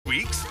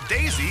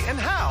Rosie and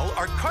Hal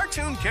are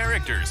cartoon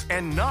characters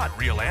and not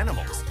real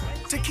animals.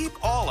 To keep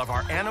all of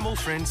our animal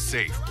friends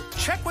safe,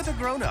 check with a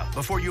grown-up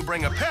before you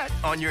bring a pet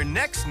on your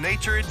next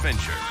nature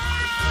adventure.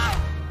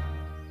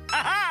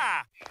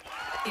 Ha-ha!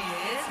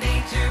 It's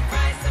Nature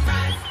Prize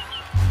Surprise.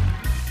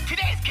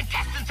 Today's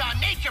contestants on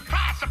Nature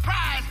Prize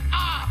Surprise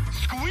are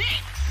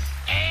Squeaks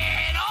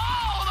and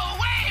all the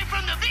way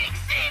from the big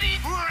city,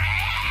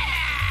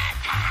 Rat.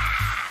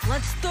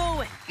 Let's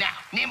do it. Now,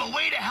 name a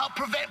way to help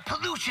prevent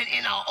pollution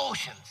in our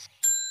oceans.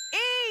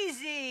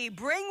 Easy.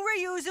 Bring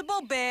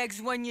reusable bags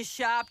when you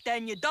shop,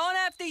 then you don't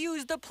have to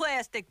use the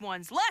plastic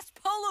ones. Less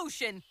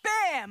pollution.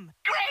 Bam!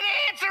 Great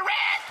answer,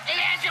 Rat!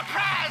 And as your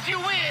prize, you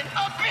win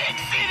a big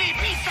city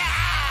pizza!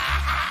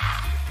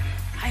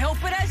 I hope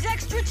it has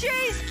extra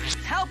cheese.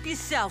 Help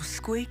yourself,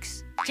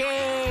 Squeaks.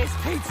 Cheese,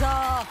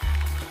 pizza.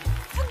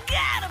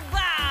 Forget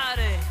about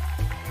it.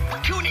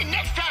 Tune in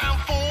next time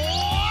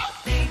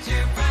for...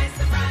 Nature Prize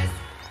Surprise.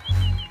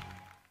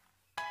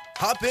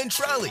 Hop in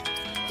trolley.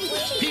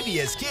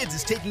 PBS Kids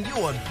is taking you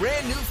on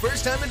brand new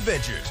first-time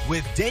adventures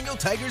with Daniel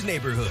Tiger's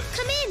Neighborhood.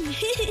 Come in.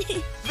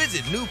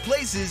 Visit new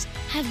places.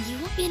 Have you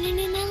been in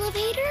an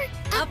elevator?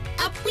 Up,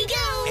 up we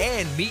go.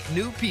 And meet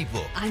new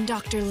people. I'm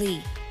Dr.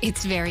 Lee.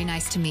 It's very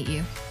nice to meet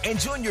you. And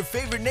join your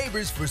favorite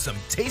neighbors for some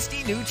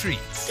tasty new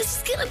treats. This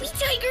is gonna be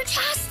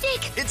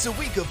tiger-tastic. It's a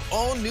week of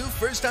all new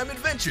first-time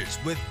adventures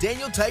with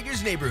Daniel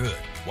Tiger's Neighborhood.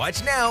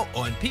 Watch now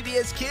on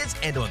PBS Kids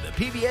and on the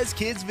PBS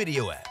Kids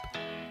video app.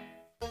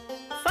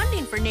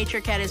 Funding for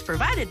Nature Cat is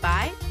provided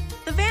by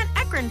the Van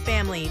Ekron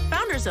family,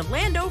 founders of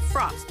Lando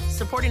Frost,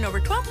 supporting over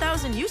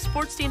 12,000 youth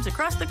sports teams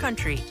across the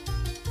country.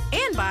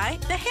 And by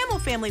the Hamill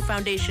Family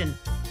Foundation,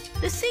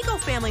 the Siegel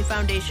Family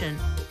Foundation,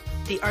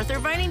 the Arthur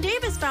Vining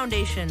Davis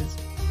Foundations,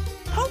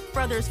 Hope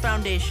Brothers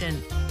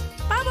Foundation,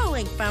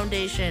 Bobolink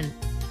Foundation,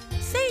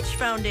 Sage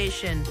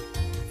Foundation,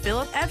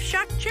 Philip F.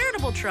 Schacht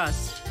Charitable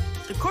Trust,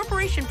 the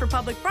Corporation for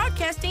Public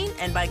Broadcasting,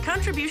 and by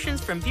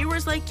contributions from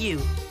viewers like you.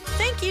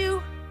 Thank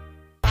you.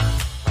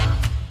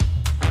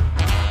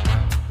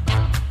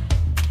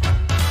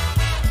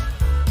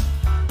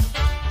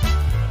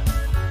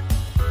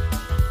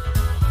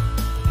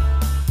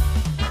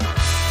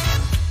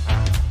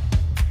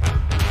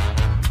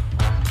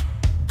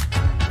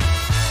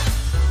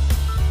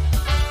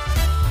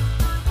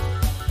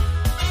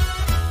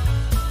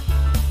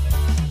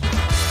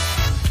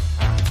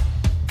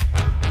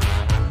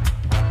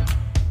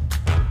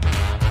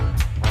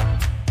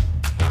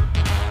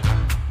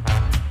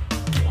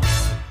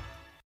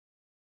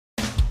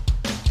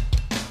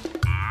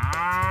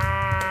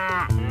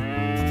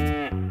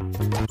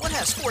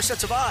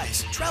 Sets of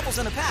eyes, travels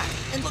in a pack,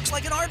 and looks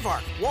like an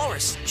aardvark,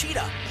 walrus,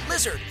 cheetah,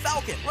 lizard,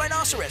 falcon,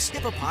 rhinoceros,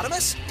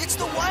 hippopotamus. It's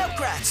the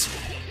Wildcrats.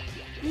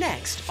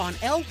 Next on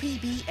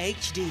LPB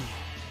HD.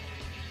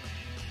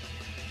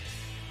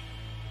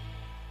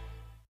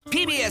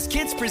 PBS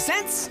Kids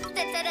presents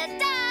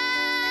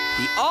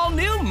the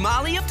all-new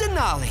Molly of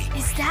Denali.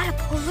 Is that a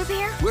polar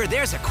bear? Where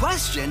there's a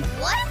question,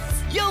 what?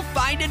 You'll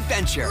find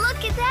adventure.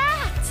 Look at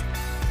that!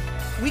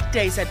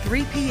 Weekdays at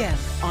 3 p.m.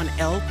 on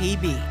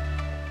LPB.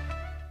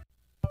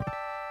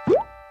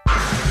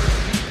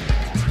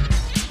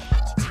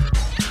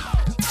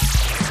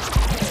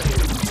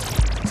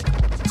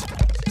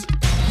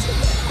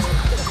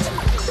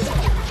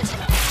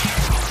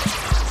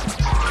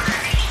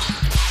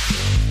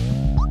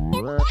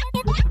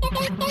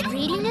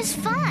 Reading is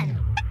fun.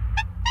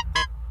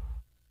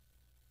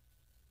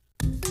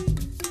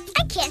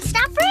 I can't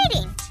stop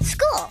reading.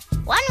 School,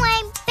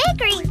 one-way,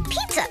 bakery,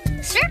 pizza,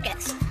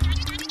 circus.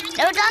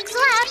 No dogs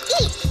allowed.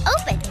 Eat,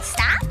 open,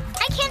 stop.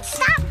 I can't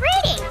stop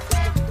reading.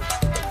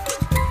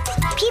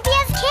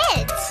 PBS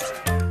Kids.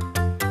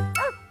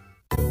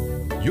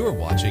 You're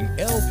watching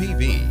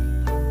LPB.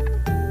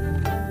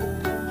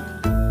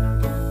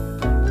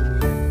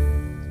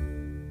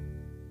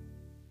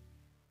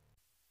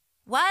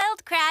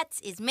 Wildcrats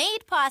is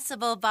made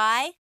possible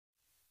by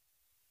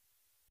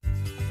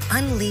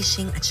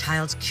unleashing a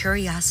child's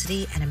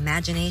curiosity and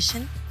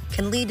imagination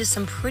can lead to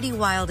some pretty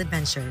wild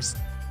adventures.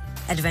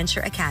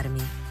 Adventure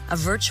Academy, a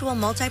virtual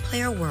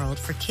multiplayer world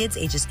for kids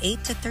ages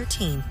 8 to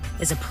 13,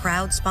 is a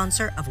proud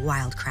sponsor of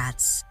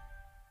Wildcrats.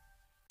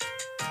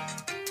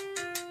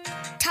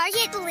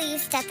 Target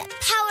believes that the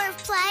power of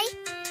play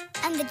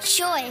and the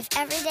joy of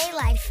everyday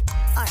life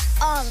are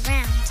all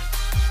around.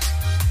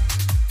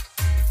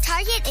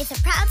 Target is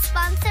a proud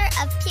sponsor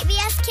of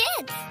PBS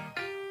Kids.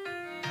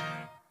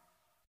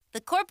 the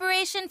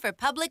Corporation for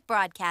Public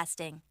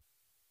Broadcasting,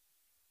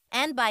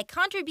 and by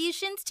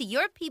contributions to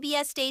your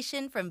PBS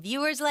station from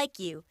viewers like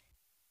you.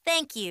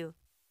 Thank you.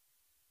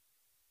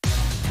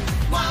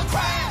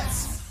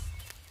 Wildcrats!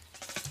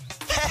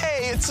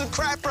 Hey, it's the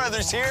Krat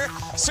Brothers here.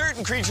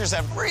 Certain creatures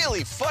have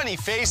really funny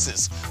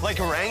faces, like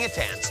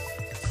orangutans,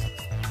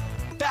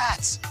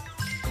 bats,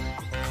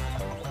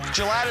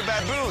 gelato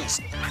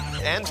baboons,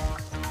 and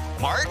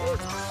Martin.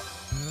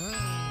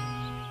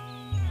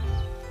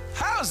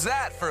 How's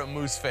that for a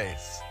moose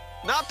face?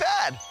 Not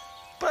bad,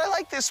 but I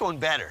like this one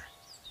better.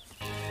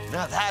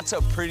 Now that's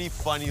a pretty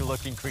funny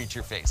looking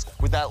creature face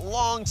with that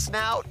long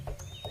snout,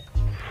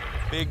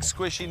 big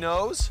squishy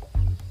nose,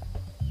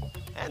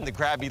 and the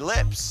grabby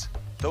lips.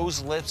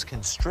 Those lips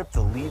can strip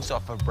the leaves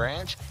off a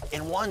branch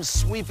in one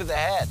sweep of the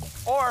head,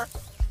 or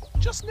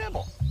just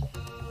nibble.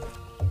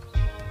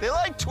 They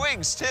like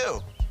twigs too,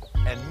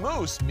 and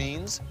moose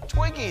means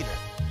twig eater.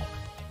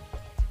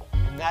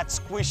 And that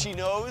squishy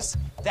nose,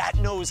 that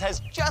nose has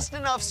just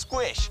enough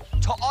squish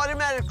to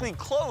automatically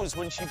close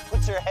when she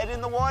puts her head in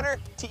the water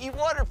to eat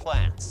water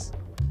plants.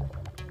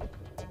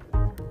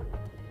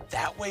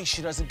 That way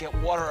she doesn't get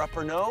water up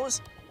her nose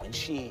when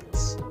she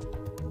eats.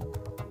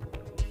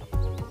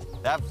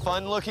 That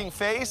fun-looking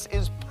face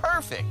is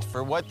perfect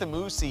for what the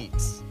moose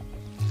eats.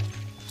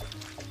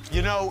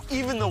 You know,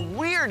 even the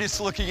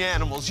weirdest-looking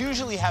animals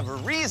usually have a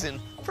reason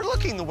for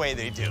looking the way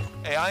they do.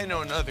 Hey, I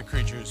know another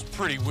creature who's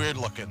pretty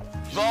weird-looking.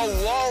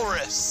 The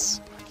walrus.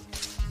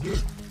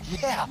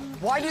 Yeah,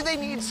 why do they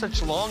need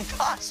such long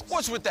tusks?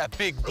 What's with that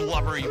big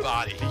blubbery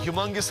body? The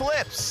humongous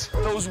lips.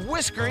 Those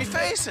whiskery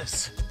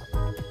faces.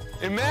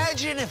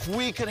 Imagine if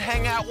we could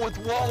hang out with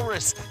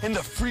walrus in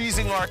the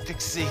freezing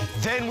Arctic Sea.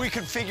 Then we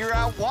could figure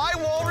out why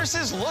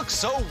walruses look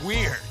so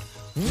weird.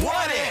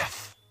 What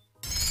if?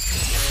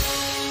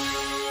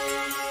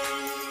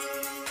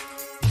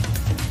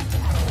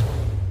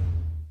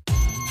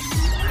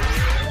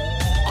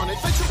 On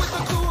adventure with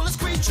the coolest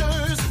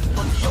creatures,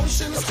 from the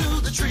oceans to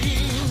the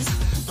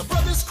trees, the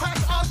brothers Crack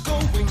are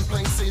going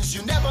places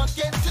you never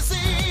get